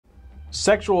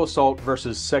Sexual assault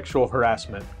versus sexual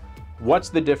harassment. What's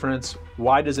the difference?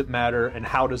 Why does it matter? And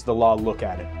how does the law look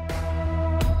at it?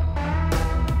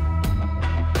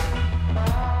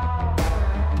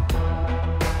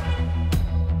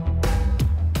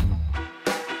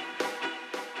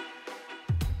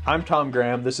 I'm Tom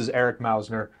Graham. This is Eric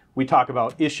Mausner. We talk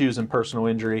about issues in personal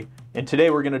injury. And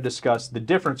today we're going to discuss the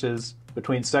differences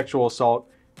between sexual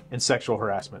assault and sexual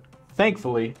harassment.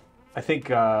 Thankfully, I think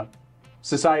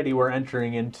society, we're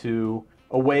entering into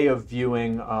a way of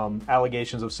viewing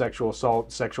allegations of sexual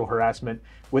assault, sexual harassment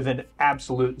with an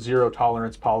absolute zero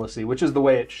tolerance policy, which is the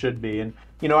way it should be. And,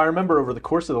 you know, I remember over the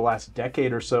course of the last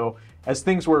decade or so, as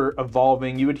things were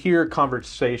evolving, you would hear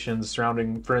conversations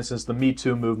surrounding, for instance, the Me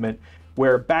Too movement,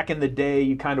 where back in the day,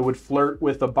 you kind of would flirt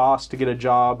with a boss to get a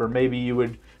job, or maybe you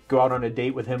would go out on a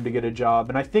date with him to get a job.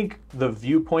 And I think the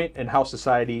viewpoint and how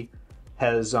society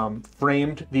has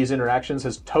framed these interactions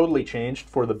has totally changed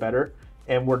for the better,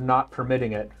 and we're not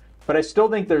permitting it. But I still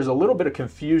think there's a little bit of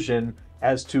confusion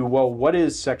as to, well, what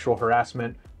is sexual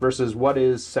harassment versus what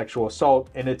is sexual assault?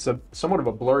 And it's somewhat of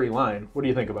a blurry line. What do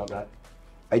you think about that?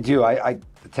 I do. I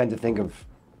tend to think of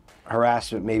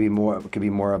harassment maybe could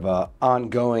be more of a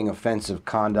ongoing offensive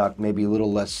conduct, maybe a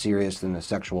little less serious than the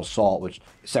sexual assault, which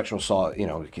sexual assault, you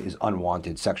know, is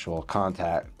unwanted sexual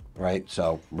contact, right?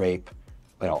 So rape,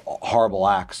 you know, horrible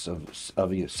acts of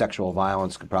sexual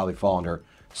violence could probably fall under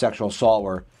sexual assault,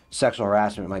 where sexual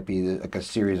harassment might be like a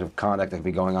series of conduct that could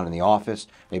be going on in the office.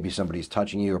 Maybe somebody's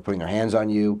touching you or putting their hands on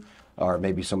you, or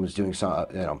maybe someone's doing some,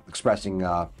 you know, expressing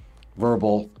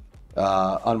verbal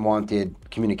unwanted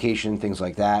communication, things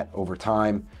like that over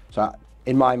time. So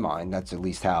in my mind, that's at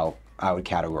least how I would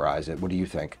categorize it. What do you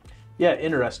think? Yeah,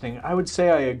 interesting. I would say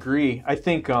I agree. I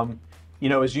think, you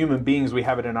know, as human beings, we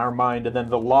have it in our mind, and then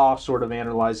the law sort of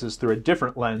analyzes through a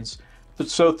different lens.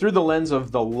 So through the lens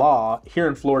of the law, here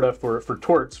in Florida for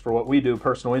torts, for what we do,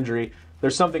 personal injury,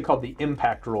 there's something called the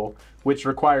impact rule, which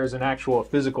requires an actual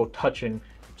physical touching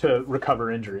to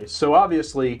recover injuries. So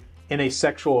obviously, in a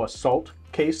sexual assault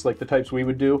case, like the types we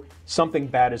would do, something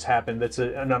bad has happened that's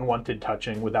an unwanted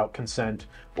touching without consent,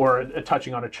 or a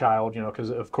touching on a child, you know,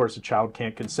 because of course a child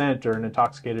can't consent, or an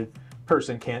intoxicated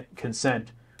person can't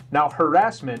consent. Now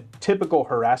harassment, typical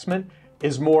harassment,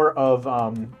 is more of,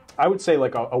 I would say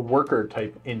like a worker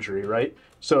type injury, right?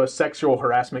 So a sexual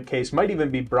harassment case might even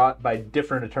be brought by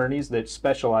different attorneys that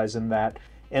specialize in that,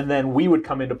 and then we would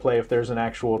come into play if there's an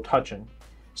actual touching.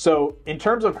 So in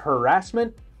terms of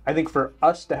harassment, I think for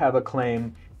us to have a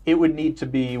claim, it would need to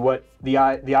be what the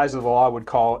eyes of the law would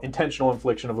call intentional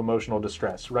infliction of emotional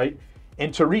distress, right?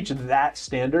 And to reach that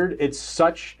standard, it's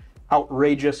such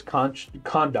outrageous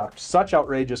conduct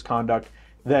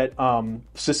that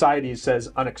society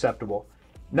says unacceptable.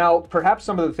 Now, perhaps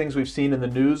some of the things we've seen in the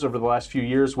news over the last few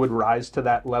years would rise to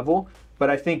that level, but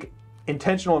I think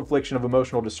intentional infliction of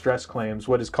emotional distress claims,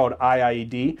 what is called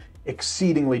IIED,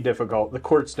 exceedingly difficult. The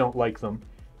courts don't like them.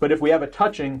 But if we have a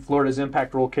touching, Florida's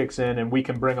impact rule kicks in and we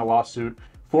can bring a lawsuit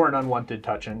for an unwanted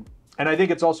touching. And I think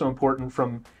it's also important,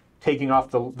 from taking off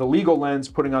the legal lens,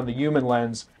 putting on the human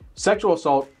lens, sexual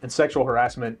assault and sexual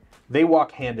harassment, they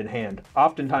walk hand in hand.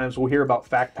 Oftentimes we'll hear about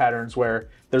fact patterns where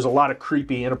there's a lot of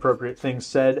creepy, inappropriate things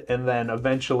said, and then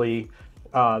eventually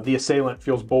the assailant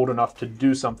feels bold enough to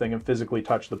do something and physically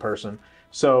touch the person.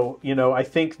 So, you know, I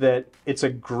think that it's a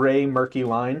gray, murky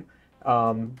line,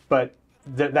 but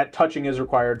that touching is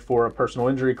required for a personal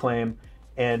injury claim.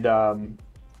 And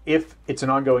if it's an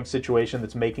ongoing situation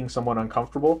that's making someone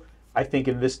uncomfortable, I think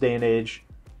in this day and age,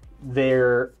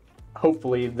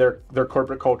 hopefully their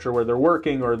corporate culture where they're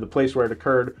working, or the place where it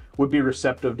occurred, would be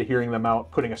receptive to hearing them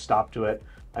out, putting a stop to it.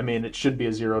 I mean, it should be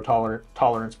a zero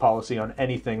tolerance policy on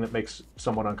anything that makes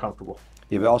someone uncomfortable.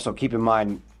 Yeah, but also keep in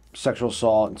mind, sexual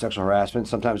assault and sexual harassment,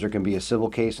 sometimes there can be a civil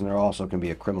case and there also can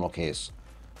be a criminal case.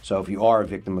 So if you are a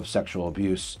victim of sexual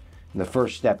abuse, the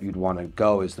first step you'd want to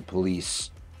go is the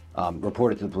police,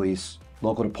 report it to the police,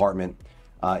 local department.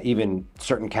 Even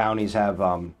certain counties have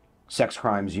sex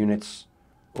crimes units,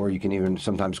 or you can even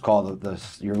sometimes call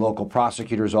your local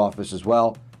prosecutor's office as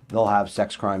well. They'll have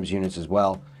sex crimes units as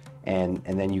well. And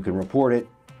then you can report it.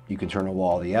 You can turn over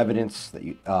all the evidence that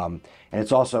you, and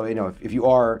it's also, you know, if you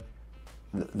are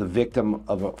the victim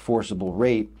of a forcible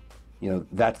rape, you know,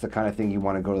 that's the kind of thing you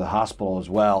want to go to the hospital as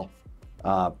well,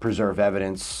 preserve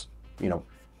evidence, you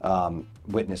know,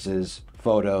 witnesses,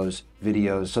 photos,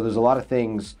 videos. So there's a lot of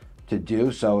things to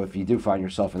do. So if you do find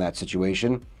yourself in that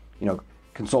situation, you know,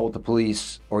 consult with the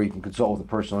police, or you can consult with a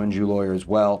personal injury lawyer as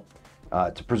well,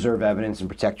 to preserve evidence and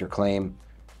protect your claim,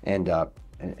 and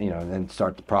you know, and then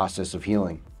start the process of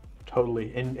healing.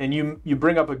 Totally. And you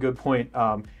bring up a good point.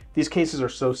 these cases are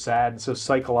so sad and so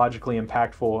psychologically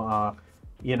impactful,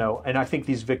 you know, and I think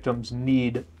these victims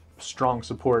need strong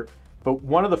support. But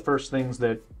one of the first things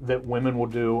that women will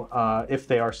do if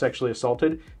they are sexually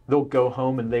assaulted, they'll go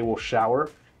home and they will shower.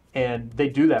 And they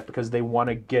do that because they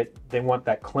want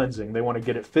that cleansing. They want to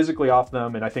get it physically off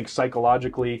them. And I think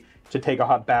psychologically, to take a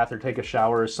hot bath or take a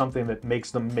shower is something that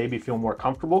makes them maybe feel more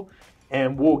comfortable.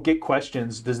 And we'll get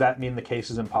questions, does that mean the case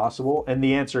is impossible? And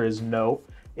the answer is no.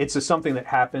 It's just something that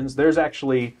happens. There's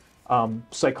actually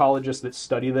psychologists that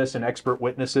study this and expert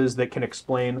witnesses that can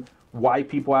explain why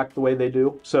people act the way they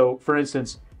do. So for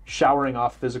instance, showering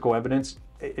off physical evidence,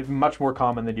 much more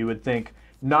common than you would think.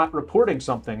 Not reporting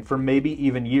something for maybe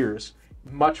even years,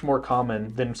 much more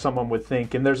common than someone would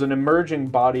think. And there's an emerging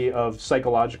body of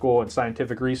psychological and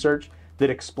scientific research that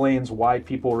explains why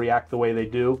people react the way they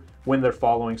do when they're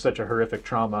following such a horrific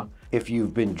trauma. If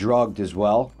you've been drugged as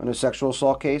well in a sexual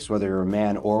assault case, whether you're a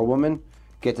man or a woman,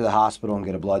 get to the hospital and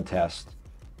get a blood test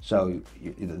so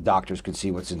the doctors can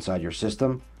see what's inside your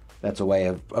system. That's a way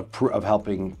of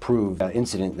helping prove that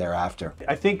incident thereafter.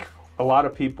 I think a lot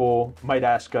of people might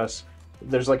ask us,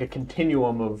 there's like a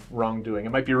continuum of wrongdoing.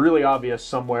 It might be really obvious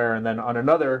somewhere, and then on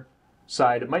another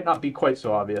side, it might not be quite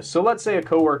so obvious. So let's say a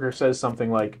coworker says something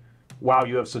like, wow,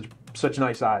 you have such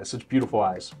nice eyes, such beautiful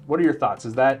eyes. What are your thoughts?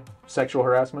 Is that sexual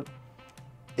harassment?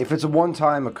 If it's a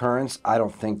one-time occurrence, I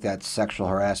don't think that's sexual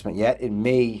harassment yet. It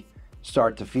may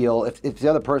start to feel, if the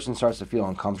other person starts to feel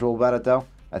uncomfortable about it though,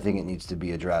 I think it needs to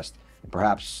be addressed,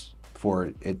 perhaps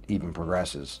before it even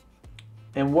progresses.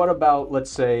 And what about, let's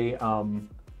say a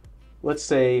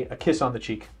kiss on the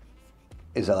cheek?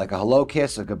 Is that like a hello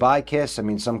kiss, a goodbye kiss? I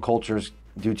mean, some cultures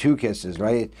do 2 kisses,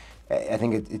 right? I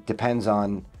think it depends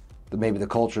on maybe the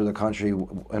culture of the country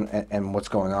and what's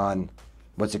going on,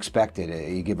 what's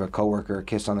expected. You give a coworker a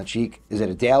kiss on the cheek. Is it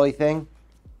a daily thing?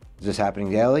 Is this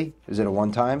happening daily? Is it a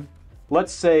one-time?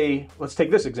 Let's take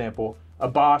this example. A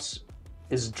boss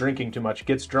is drinking too much,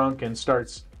 gets drunk, and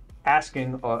starts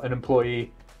asking an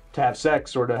employee to have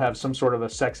sex or to have some sort of a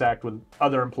sex act with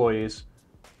other employees.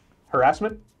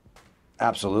 Harassment?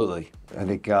 Absolutely. I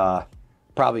think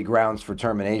probably grounds for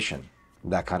termination,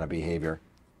 that kind of behavior.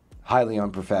 Highly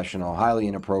unprofessional, highly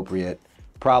inappropriate,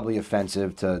 probably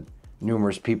offensive to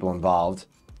numerous people involved.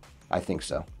 I think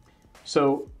so.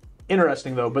 So,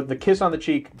 interesting though, but the kiss on the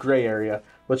cheek, gray area.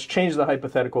 Let's change the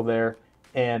hypothetical there,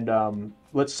 and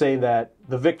let's say that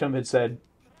the victim had said,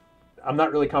 I'm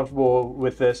not really comfortable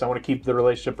with this. I want to keep the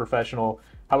relationship professional.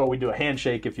 How about we do a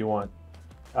handshake if you want?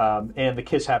 And the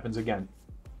kiss happens again.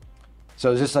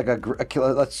 So is this like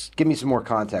let's give me some more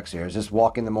context here. Is this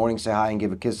walk in the morning, say hi, and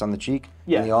give a kiss on the cheek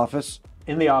in the office?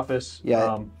 In the office.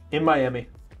 Yeah. In Miami.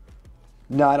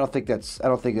 No, I don't think that's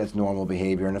normal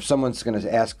behavior. And if someone's going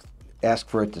to ask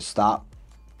for it to stop,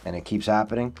 and it keeps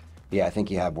happening, yeah, I think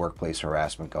you have workplace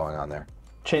harassment going on there.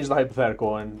 Change the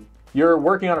hypothetical, and you're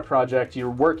working on a project, you're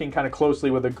working kind of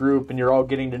closely with a group, and you're all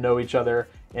getting to know each other,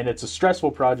 and it's a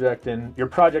stressful project, and your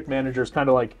project manager is kind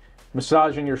of like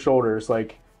massaging your shoulders,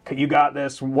 like, you got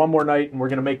this, one more night, and we're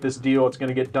going to make this deal, it's going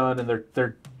to get done, and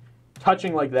they're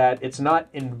touching like that. It's not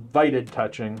invited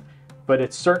touching, but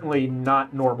it's certainly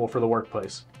not normal for the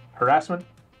workplace. Harassment?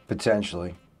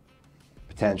 Potentially,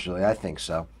 I think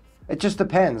so. It just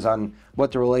depends on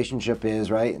what the relationship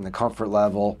is, right, and the comfort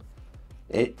level.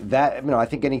 I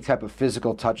think any type of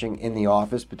physical touching in the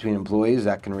office between employees,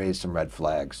 that can raise some red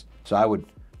flags. So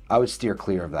I would steer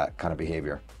clear of that kind of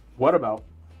behavior. What about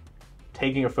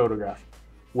taking a photograph?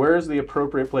 Where is the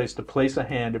appropriate place to place a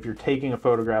hand if you're taking a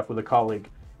photograph with a colleague?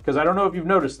 Because I don't know if you've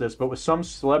noticed this, but with some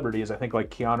celebrities, I think like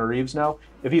Keanu Reeves now,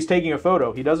 if he's taking a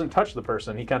photo, he doesn't touch the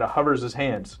person. He kind of hovers his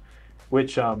hands,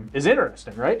 which is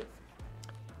interesting, right?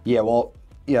 Yeah, well,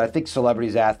 I think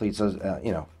celebrities, athletes,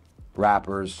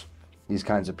 rappers, these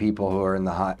kinds of people who are in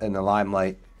the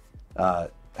limelight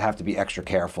have to be extra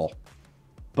careful.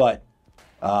 But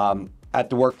at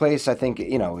the workplace, I think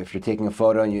if you're taking a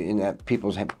photo and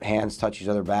people's hands touch each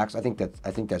other's backs, I think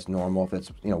that's normal if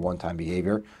it's one-time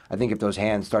behavior. I think if those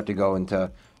hands start to go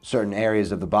into certain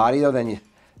areas of the body, though, then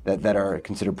that are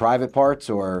considered private parts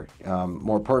or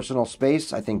more personal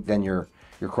space, I think then you're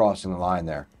crossing the line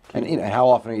there. And how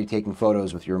often are you taking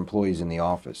photos with your employees in the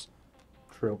office?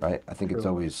 True. Right. I think it's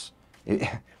always.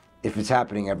 If it's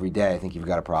happening every day, I think you've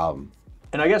got a problem.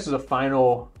 And I guess as a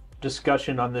final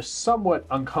discussion on this somewhat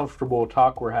uncomfortable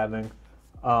talk we're having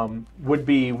would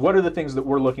be, what are the things that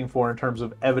we're looking for in terms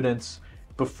of evidence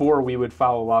before we would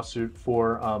file a lawsuit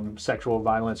for sexual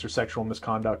violence or sexual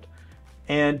misconduct?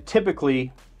 And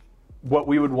typically what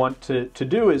we would want to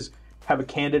do is have a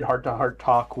candid heart-to-heart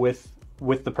talk with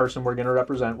the person we're going to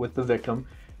represent, with the victim,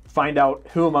 find out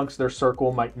who amongst their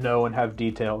circle might know and have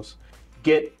details,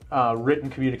 get written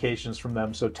communications from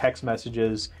them, so text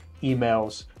messages,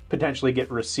 emails, potentially get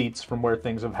receipts from where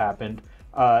things have happened.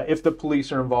 If the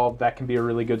police are involved, that can be a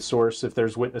really good source if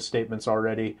there's witness statements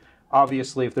already.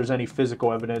 Obviously, if there's any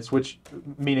physical evidence, which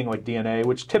meaning like DNA,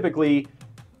 which typically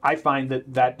I find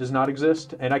that does not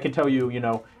exist. And I can tell you,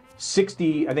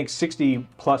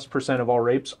 60+ % of all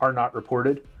rapes are not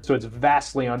reported. So it's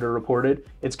vastly underreported.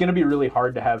 It's going to be really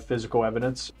hard to have physical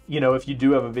evidence. If you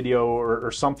do have a video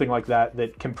or something like that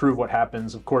that can prove what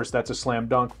happens, of course, that's a slam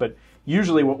dunk. But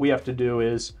usually what we have to do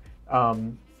is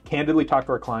candidly talk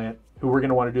to our client, who we're going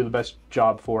to want to do the best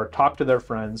job for, talk to their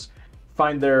friends,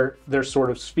 find their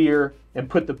sort of sphere, and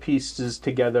put the pieces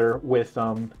together with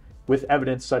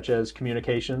evidence such as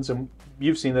communications. And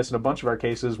you've seen this in a bunch of our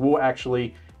cases. We'll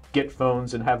actually get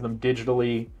phones and have them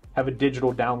have a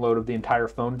digital download of the entire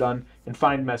phone done and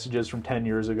find messages from 10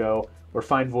 years ago or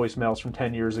find voicemails from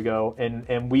 10 years ago.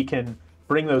 And we can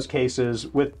bring those cases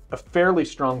with a fairly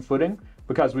strong footing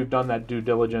because we've done that due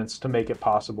diligence to make it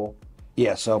possible.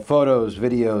 Yeah, so photos,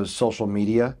 videos, social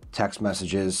media, text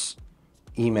messages,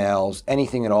 emails,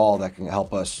 anything at all that can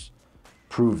help us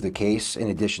prove the case in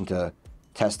addition to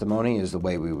testimony is the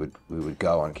way we would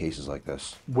go on cases like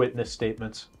this. Witness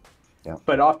statements. Yeah.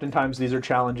 But oftentimes these are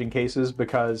challenging cases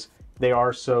because they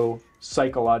are so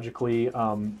psychologically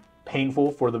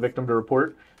painful for the victim to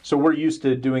report. So we're used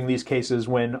to doing these cases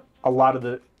when a lot of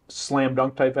the slam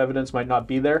dunk type evidence might not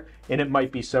be there, and it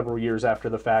might be several years after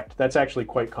the fact. That's actually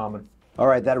quite common. All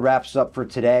right, that wraps up for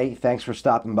today. Thanks for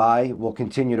stopping by. We'll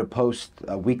continue to post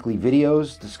weekly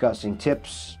videos discussing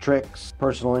tips, tricks,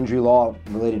 personal injury law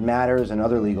related matters, and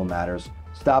other legal matters.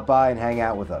 Stop by and hang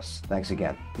out with us. Thanks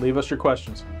again. Leave us your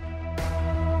questions.